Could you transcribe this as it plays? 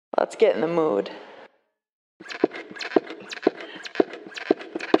Let's get in the mood.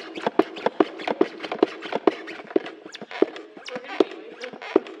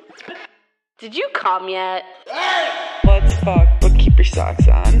 Did you come yet? Let's fuck, but keep your socks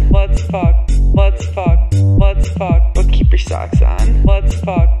on. Let's fuck, let's fuck, let's fuck, but keep your socks on. Let's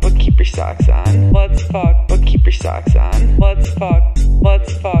fuck, but keep your socks on. Let's fuck, but keep your socks on. Let's fuck,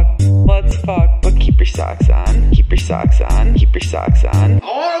 let's fuck, let's fuck, but keep your socks on. Keep your socks on, keep your socks on. I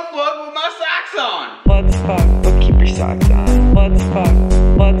wanna fuck with my socks on. Let's fuck, but keep your socks on. Let's fuck,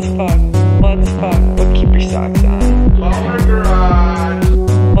 let's fuck, let's fuck, but keep your socks on. Lower garage.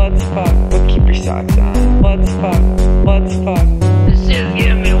 Let's fuck, but keep your socks on. Let's fuck, let's fuck. This shit's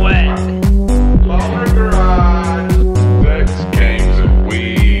getting me wet. Lower garage. Vex games and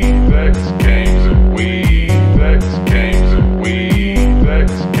weed. Vex games and weed. Vex games and weed.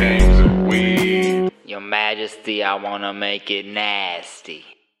 Vex games and weed. Your Majesty, I wanna make it nasty.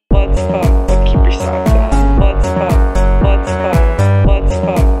 Let's fuck, but keep your socks on. Let's fuck, let's fuck, let's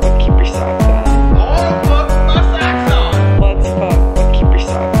fuck, but keep your socks on. I wanna fuck with my socks on. Let's fuck, but keep your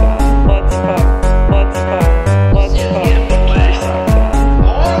socks on. Let's fuck, let's fuck, let's fuck, but keep your socks on. I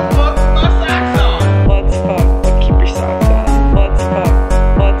wanna fuck with my socks on. Let's fuck, but keep your socks on. Let's fuck,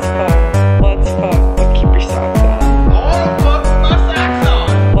 let's fuck, let's fuck, but keep your socks on. I wanna fuck with my socks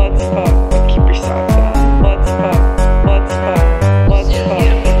on. Let's fuck, but keep your socks on. Let's fuck, let's fuck, let's fuck, but keep your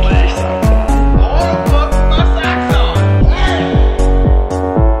socks on. I wanna fuck with my socks on.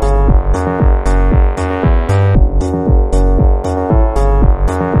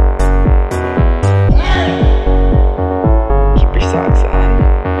 Keep your socks on.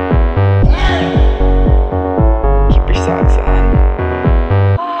 Keep your socks on.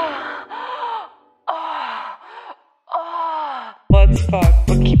 Let's fuck,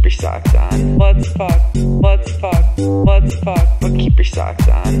 but keep your socks on. Let's fuck, let's fuck, let's fuck, but keep your socks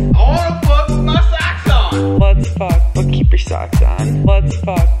on. I wanna fuck with my socks on. Let's fuck, but keep your socks on. Let's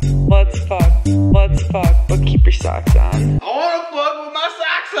fuck, let's fuck, let's fuck, but keep your socks on. I wanna fuck with my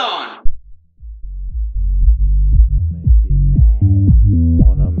socks on.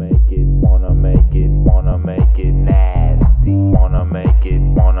 Wanna make it nasty. Wanna make it nasty. Wanna make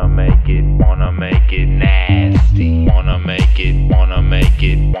it nasty.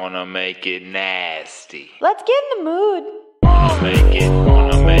 Wanna make it nasty. Let's get in the mood. Wanna make it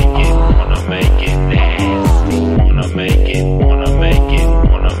nasty. Wanna make it nasty. Wanna make it nasty.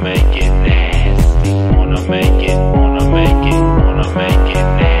 Wanna make it nasty. Wanna make it nasty. Wanna make it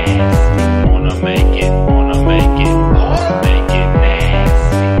nasty. Wanna make it nasty. Wanna make it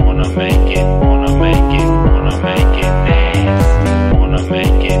nasty. Wanna make it nasty. Wanna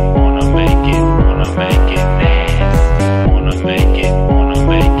make it nasty. Wanna make it nasty. Wanna make it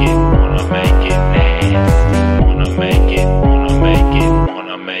nasty.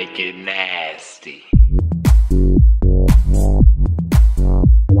 Wanna make it nasty.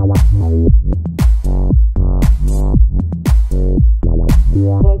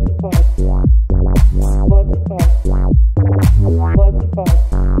 Let's fuck. Let's fuck. Let's fuck.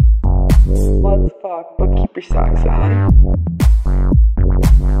 Let's fuck, but keep your socks on.